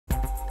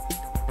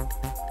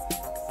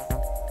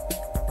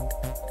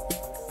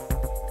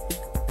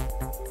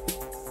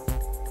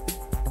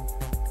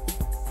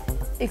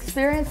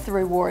Experience the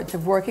rewards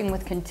of working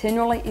with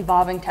continually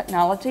evolving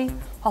technology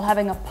while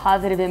having a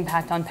positive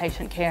impact on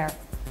patient care.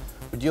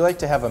 Would you like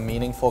to have a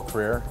meaningful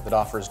career that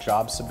offers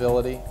job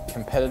stability,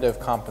 competitive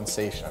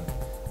compensation,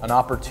 an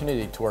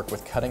opportunity to work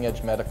with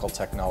cutting-edge medical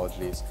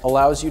technologies,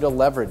 allows you to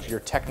leverage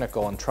your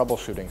technical and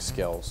troubleshooting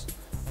skills,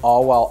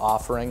 all while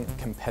offering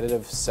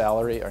competitive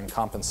salary and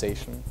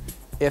compensation?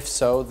 If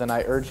so, then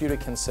I urge you to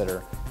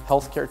consider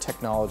Healthcare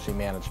Technology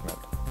Management,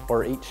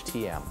 or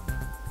HTM.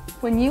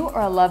 When you or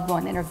a loved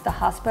one enters the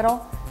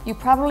hospital, you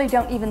probably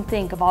don't even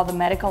think of all the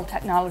medical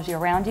technology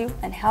around you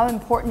and how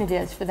important it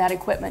is for that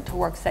equipment to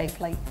work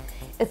safely.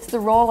 It's the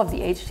role of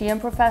the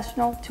HTM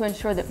professional to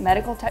ensure that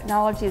medical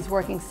technology is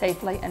working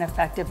safely and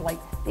effectively.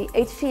 The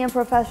HTM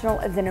professional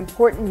is an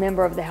important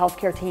member of the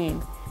healthcare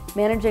team,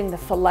 managing the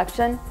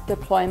selection,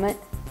 deployment,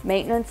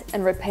 maintenance,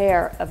 and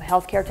repair of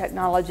healthcare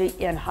technology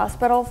in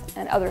hospitals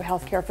and other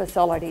healthcare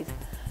facilities.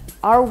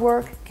 Our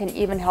work can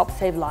even help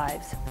save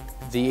lives.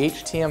 The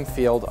HTM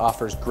field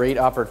offers great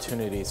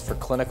opportunities for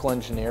clinical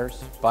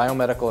engineers,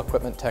 biomedical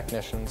equipment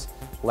technicians,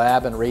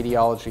 lab and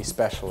radiology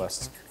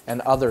specialists,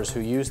 and others who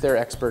use their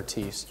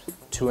expertise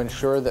to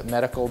ensure that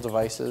medical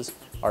devices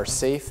are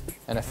safe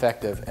and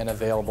effective and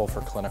available for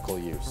clinical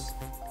use.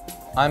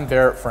 I'm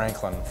Barrett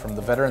Franklin from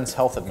the Veterans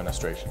Health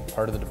Administration,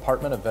 part of the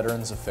Department of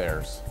Veterans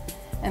Affairs.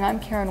 And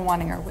I'm Karen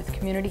Wanninger with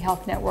Community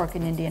Health Network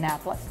in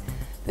Indianapolis.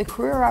 The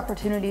career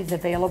opportunities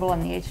available in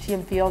the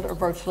HTM field are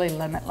virtually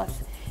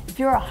limitless. If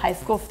you're a high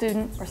school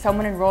student or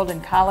someone enrolled in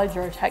college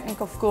or a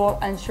technical school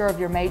unsure of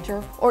your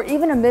major, or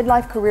even a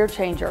midlife career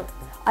changer,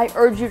 I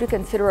urge you to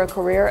consider a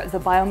career as a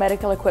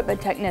biomedical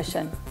equipment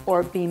technician,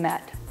 or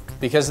BMET.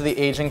 Because of the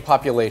aging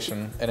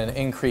population and an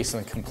increase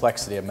in the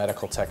complexity of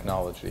medical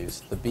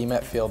technologies, the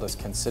BMET field is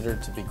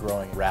considered to be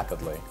growing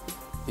rapidly.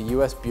 The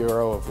U.S.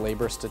 Bureau of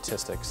Labor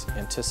Statistics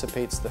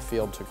anticipates the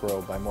field to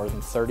grow by more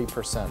than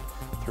 30%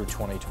 through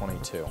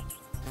 2022.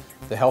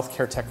 The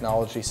healthcare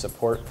technology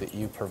support that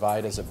you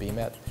provide as a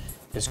BMET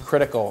is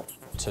critical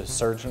to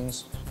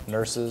surgeons,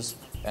 nurses,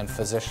 and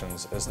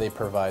physicians as they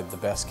provide the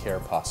best care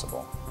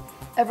possible.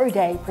 Every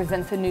day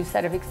presents a new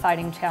set of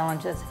exciting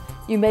challenges.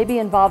 You may be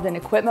involved in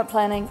equipment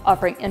planning,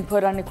 offering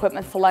input on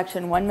equipment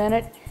selection one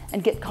minute,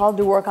 and get called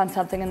to work on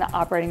something in the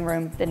operating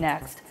room the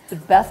next. The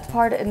best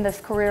part in this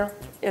career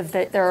is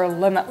that there are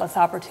limitless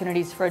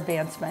opportunities for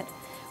advancement.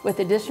 With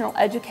additional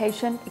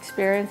education,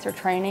 experience, or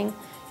training,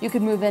 you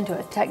could move into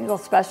a technical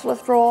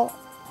specialist role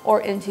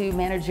or into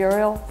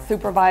managerial,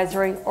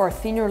 supervisory, or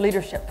senior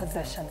leadership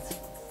positions.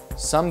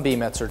 Some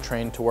BMETs are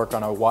trained to work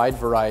on a wide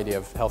variety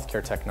of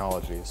healthcare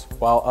technologies,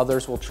 while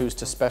others will choose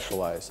to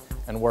specialize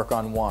and work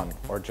on one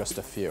or just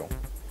a few.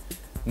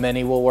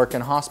 Many will work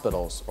in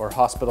hospitals or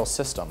hospital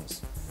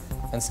systems,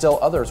 and still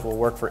others will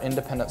work for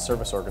independent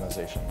service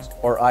organizations,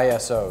 or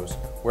ISOs,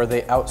 where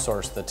they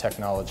outsource the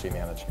technology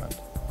management.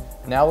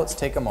 Now let's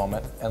take a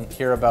moment and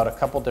hear about a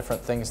couple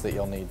different things that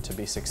you'll need to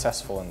be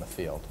successful in the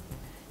field.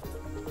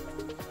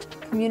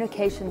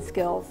 Communication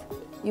skills.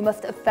 You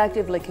must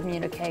effectively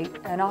communicate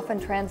and often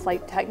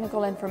translate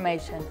technical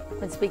information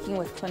when speaking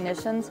with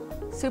clinicians,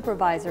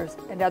 supervisors,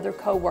 and other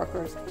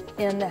co-workers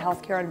in the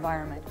healthcare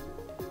environment.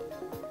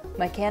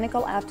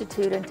 Mechanical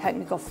aptitude and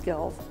technical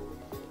skills.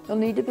 You'll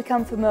need to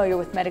become familiar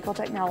with medical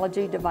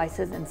technology,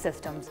 devices, and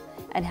systems,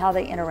 and how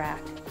they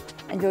interact.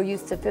 And you'll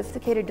use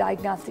sophisticated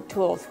diagnostic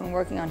tools when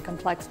working on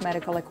complex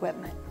medical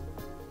equipment.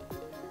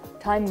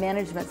 Time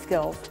management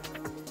skills.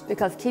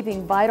 Because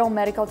keeping vital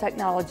medical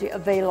technology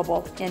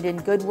available and in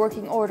good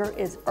working order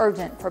is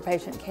urgent for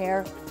patient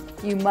care,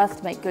 you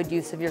must make good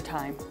use of your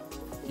time.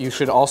 You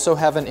should also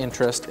have an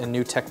interest in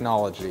new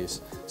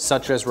technologies,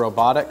 such as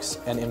robotics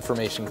and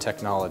information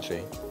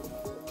technology.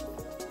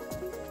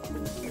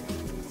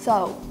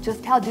 So,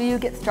 just how do you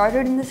get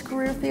started in this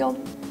career field?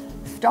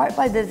 Start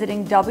by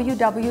visiting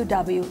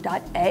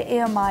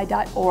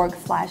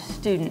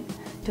www.aami.org/student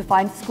to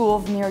find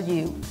schools near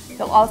you.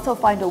 You'll also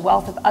find a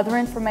wealth of other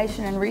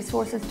information and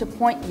resources to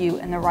point you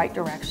in the right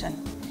direction.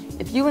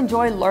 If you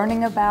enjoy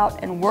learning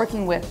about and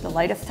working with the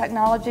latest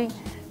technology,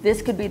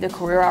 this could be the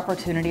career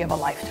opportunity of a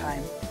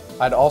lifetime.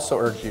 I'd also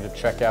urge you to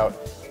check out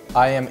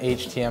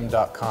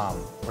imhtm.com,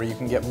 where you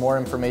can get more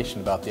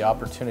information about the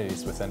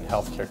opportunities within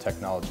healthcare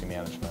technology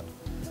management.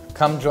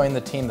 Come join the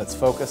team that's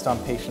focused on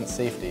patient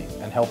safety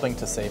and helping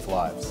to save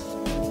lives.